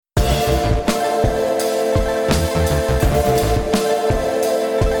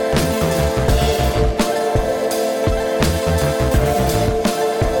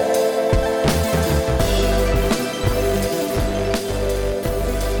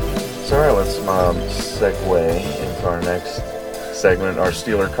So, all right, let's segue into our next segment, our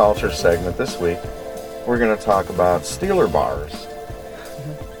Steeler culture segment this week. We're going to talk about Steeler bars.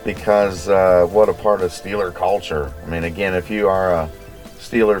 Because what a part of Steeler culture. I mean, again, if you are a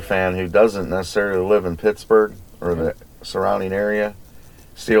Steeler fan who doesn't necessarily live in Pittsburgh or the surrounding area,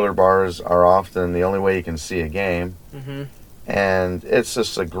 Steeler bars are often the only way you can see a game. Mm-hmm. And it's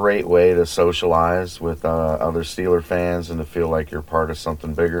just a great way to socialize with other Steeler fans and to feel like you're part of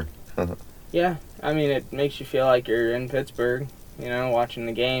something bigger. Yeah, I mean, it makes you feel like you're in Pittsburgh, watching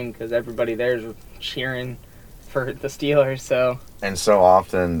the game because everybody there's cheering for the Steelers, so... And so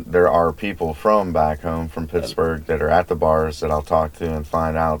often there are people from back home, from Pittsburgh, that are at the bars that I'll talk to and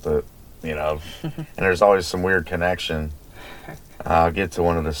find out that, and there's always some weird connection. I'll get to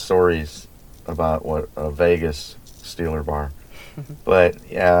one of the stories about what a Vegas Steeler bar. But,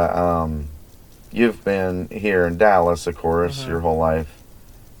 yeah, you've been here in Dallas, of course, your whole life.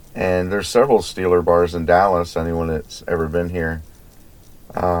 And there's several Steeler bars in Dallas, anyone that's ever been here.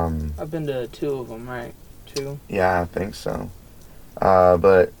 I've been to 2 of them, right? 2? Yeah, I think so.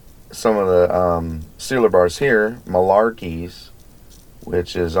 But some of the Steeler bars here, Malarkey's,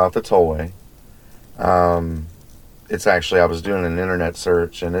 which is off the Tollway. It's actually, I was doing an internet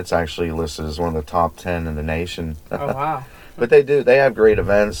search, and it's actually listed as one of the top 10 in the nation. Oh, wow. But they have great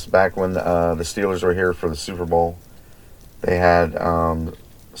events. Back when the Steelers were here for the Super Bowl, they had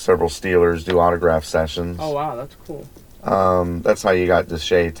several Steelers do autograph sessions. Oh, wow, that's cool. That's how you got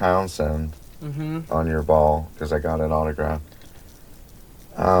Deshae Townsend Mm-hmm. on your ball, because I got an autograph.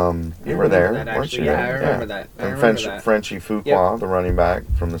 You were there, weren't you? Yeah, I remember that. And Frenchie Fuqua, the running back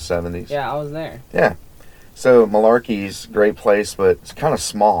from the 70s. Yeah, I was there. Yeah. So Malarkey's, great place, but it's kind of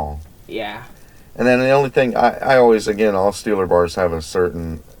small. Yeah. And then the only thing, I always, again, all Steeler bars have a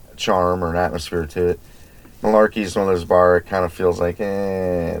certain charm or an atmosphere to it. Malarkey's one of those bars, it kind of feels like,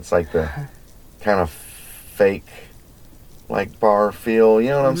 it's like the kind of fake, like, bar feel. You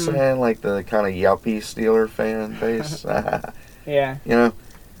know what I'm saying? Like the kind of yuppie Steeler fan base. Yeah.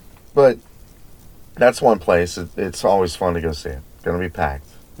 But that's one place. It's always fun to go see it. Going to be packed.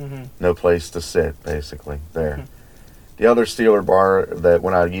 Mm-hmm. No place to sit, basically, there. The other Steeler bar that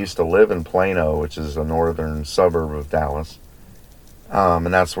when I used to live in Plano, which is a northern suburb of Dallas,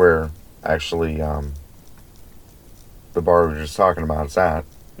 and that's where actually the bar we were just talking about is at.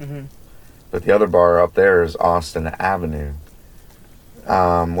 Mm-hmm. But the other bar up there is Austin Avenue.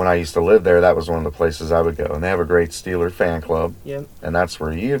 When I used to live there, that was one of the places I would go. And they have a great Steeler fan club. Yep. And that's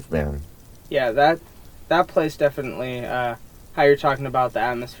where you've been. Yeah, that place definitely, how you're talking about the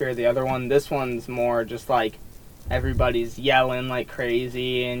atmosphere, the other one, this one's more just like everybody's yelling like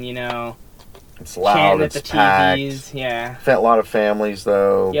crazy and, it's loud, chanting it's at the packed. TVs, yeah. A lot of families,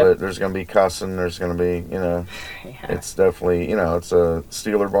 though, Yep. but there's going to be cussing, there's going to be, Yeah. it's definitely, it's a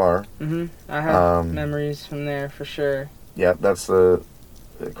Steeler bar. Mm-hmm. I have memories from there for sure. Yep, that's of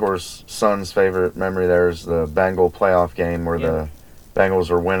course, son's favorite memory there is the Bengal playoff game where the Bengals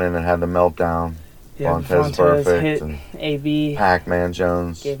were winning and had the meltdown. Yeah, Vontez Perfect hit and AB. Pac-Man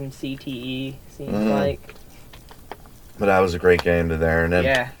Jones. Gave him CTE, seems like. But that was a great game to there. And then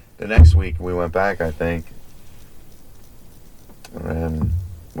Yeah. the next week we went back, I think. And then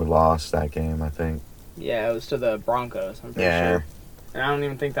we lost that game, I think. Yeah, it was to the Broncos, I'm pretty sure. And I don't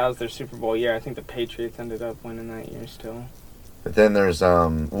even think that was their Super Bowl year. I think the Patriots ended up winning that year still. But then there's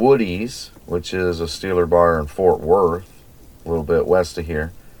Woody's, which is a Steeler bar in Fort Worth, a little bit west of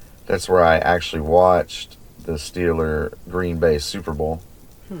here. That's where I actually watched the Steeler Green Bay Super Bowl.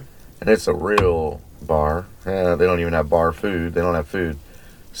 And it's a real bar. They don't even have bar food. They don't have food.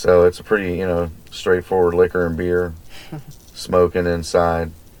 So it's a pretty, straightforward liquor and beer, smoking inside.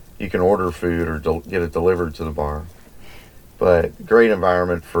 You can order food or get it delivered to the bar. But great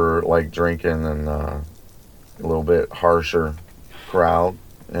environment for, like, drinking and a little bit harsher crowd.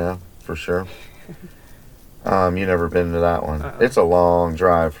 Yeah, for sure. You never been to that one. It's a long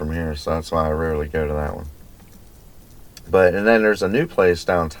drive from here, so that's why I rarely go to that one. And then there's a new place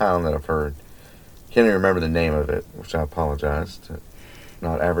downtown that I've heard. Can't even remember the name of it, which I apologize to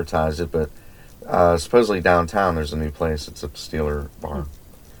not advertise it, but supposedly downtown there's a new place. It's a Steeler bar.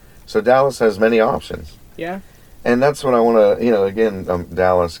 So Dallas has many options. Yeah. And that's what I want to, again,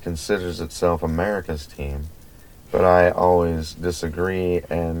 Dallas considers itself America's team. But I always disagree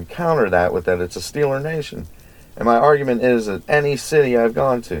and counter that with that it's a Steeler nation. And my argument is that any city I've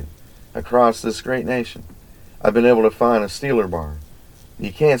gone to across this great nation, I've been able to find a Steeler bar.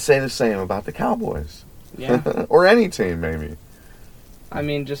 You can't say the same about the Cowboys. Yeah. Or any team, maybe. I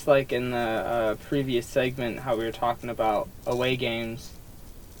mean, just like in the previous segment, how we were talking about away games.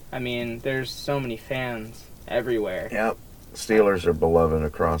 I mean, there's so many fans everywhere. Yep. Steelers are beloved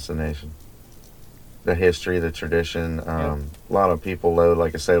across the nation. The history, the tradition. A lot of people load,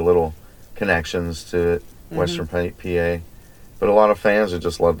 like I say, little connections to it, Western PA. But a lot of fans that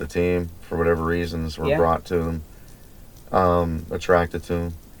just love the team for whatever reasons were brought to them, attracted to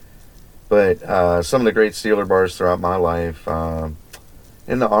them. But some of the great Steeler bars throughout my life,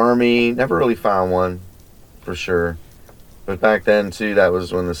 in the Army, never really found one for sure. But back then, too, that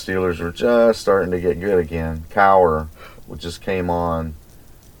was when the Steelers were just starting to get good again. Cowher, which just came on.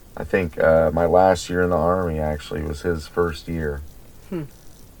 I think my last year in the Army, actually, was his first year.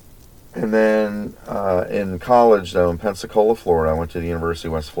 And then in college, though, in Pensacola, Florida, I went to the University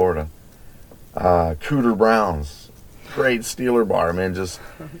of West Florida. Cooter Browns, great Steeler bar, man. Just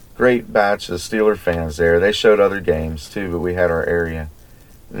great batch of Steeler fans there. They showed other games, too, but we had our area.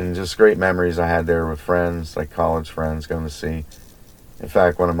 And just great memories I had there with friends, like college friends, going to see. In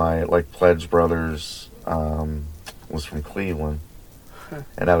fact, one of my, pledge brothers was from Cleveland.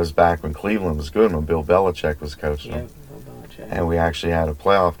 And that was back when Cleveland was good, when Bill Belichick was coaching them. And we actually had a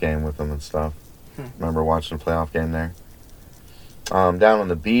playoff game with them and stuff. Remember watching a playoff game there? Down on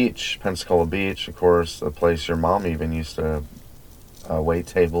the beach, Pensacola Beach, of course, the place your mom even used to wait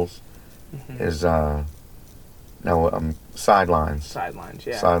tables, is Sidelines. Sidelines,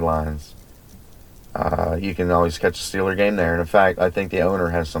 yeah. Sidelines. You can always catch a Steeler game there. And in fact, I think the owner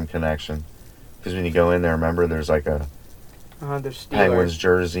has some connection. Because when you go in there, remember, there's like a Penguins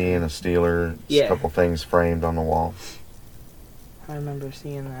jersey and a Steeler, a couple things framed on the wall. I remember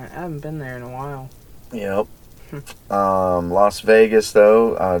seeing that. I haven't been there in a while. Yep. Las Vegas,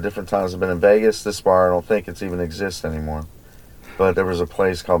 though. Different times I've been in Vegas. This bar, I don't think it's even exists anymore. But there was a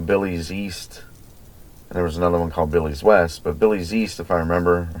place called Billy's East. And there was another one called Billy's West. But Billy's East, if I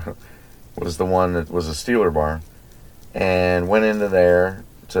remember, was the one that was a Steeler bar. And went into there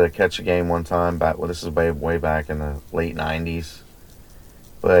to catch a game one time. This is way back in the late 90s.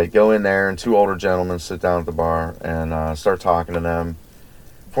 But go in there, and two older gentlemen sit down at the bar and start talking to them.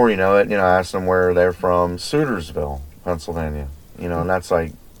 Before you know it, I asked them where they're from. Sutersville, Pennsylvania. And that's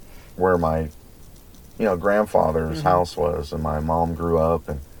like where my, grandfather's house was, and my mom grew up,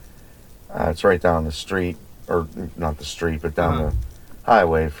 and it's right down the street, or not the street, but down the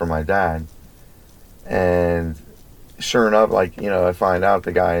highway from my dad. And sure enough, I find out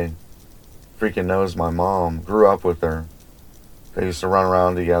the guy freaking knows my mom, grew up with her. They used to run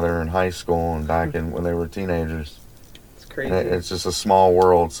around together in high school and back in when they were teenagers. It's crazy. And it's just a small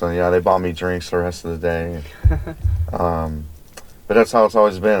world. So, they bought me drinks the rest of the day. But that's how it's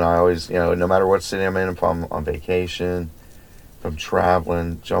always been. I always, no matter what city I'm in, if I'm on vacation, if I'm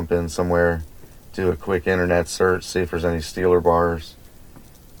traveling, jump in somewhere, do a quick internet search, see if there's any Steeler bars.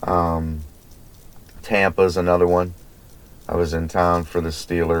 Tampa's another one. I was in town for the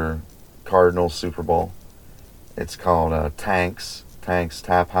Steeler Cardinals Super Bowl. It's called Tank's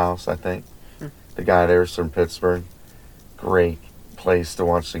Tap House, I think. The guy there's from Pittsburgh. Great place to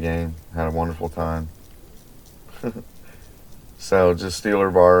watch the game. Had a wonderful time. So just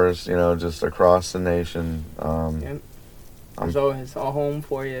Steeler bars, just across the nation. There's always a home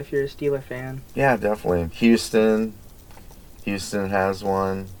for you if you're a Steeler fan. Yeah, definitely. Houston has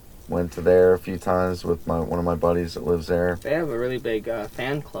one. Went to there a few times with one of my buddies that lives there. They have a really big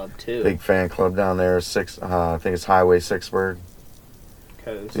fan club, too. Big fan club down there. I think it's Highway Sixburg.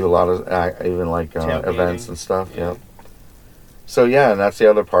 Do a lot of even events and stuff. Yeah. Yep. So and that's the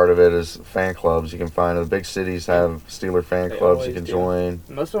other part of it is fan clubs. You can find the big cities have Steeler fan clubs you can join.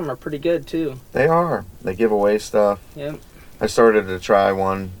 Most of them are pretty good too. They are. They give away stuff. Yep. I started to try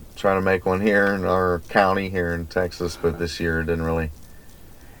to make one here in our county here in Texas, but this year it didn't really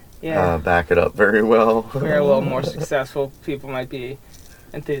back it up very well. We're a little more successful. People might be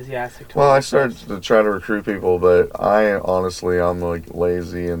enthusiastic. Well, I started to try to recruit people, but I'm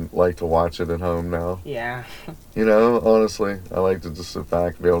lazy and like to watch it at home now. Yeah. Honestly, I like to just sit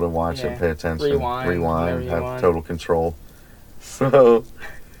back and be able to watch it, pay attention, rewind, have total control. So,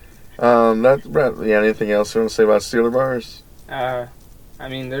 anything else you want to say about Steeler bars?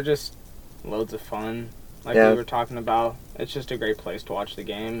 They're just loads of fun. We were talking about, it's just a great place to watch the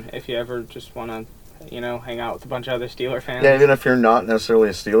game. If you ever just want to, hang out with a bunch of other Steeler fans. Yeah, even if you're not necessarily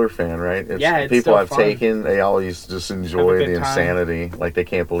a Steeler fan, right? It's people I've fun. taken, they always just enjoy the insanity. They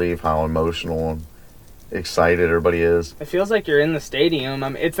can't believe how emotional and excited everybody is. It feels like you're in the stadium.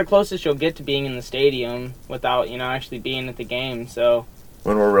 It's the closest you'll get to being in the stadium without, actually being at the game. So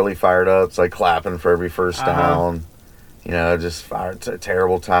when we're really fired up, it's like clapping for every first down. Just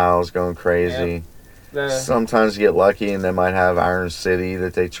terrible towels going crazy. Yep. Sometimes you get lucky and they might have Iron City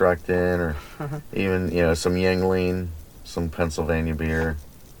that they trucked in, or even, some Yuengling, some Pennsylvania beer.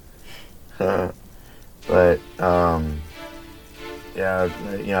 But,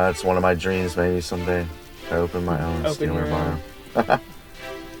 Yeah, it's one of my dreams maybe someday to open my own Steeler bar.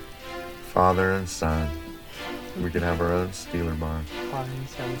 Father and son. We could have our own Steeler bar. Father and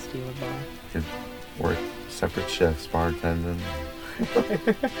son Steeler bar. Could work separate shifts, bartending.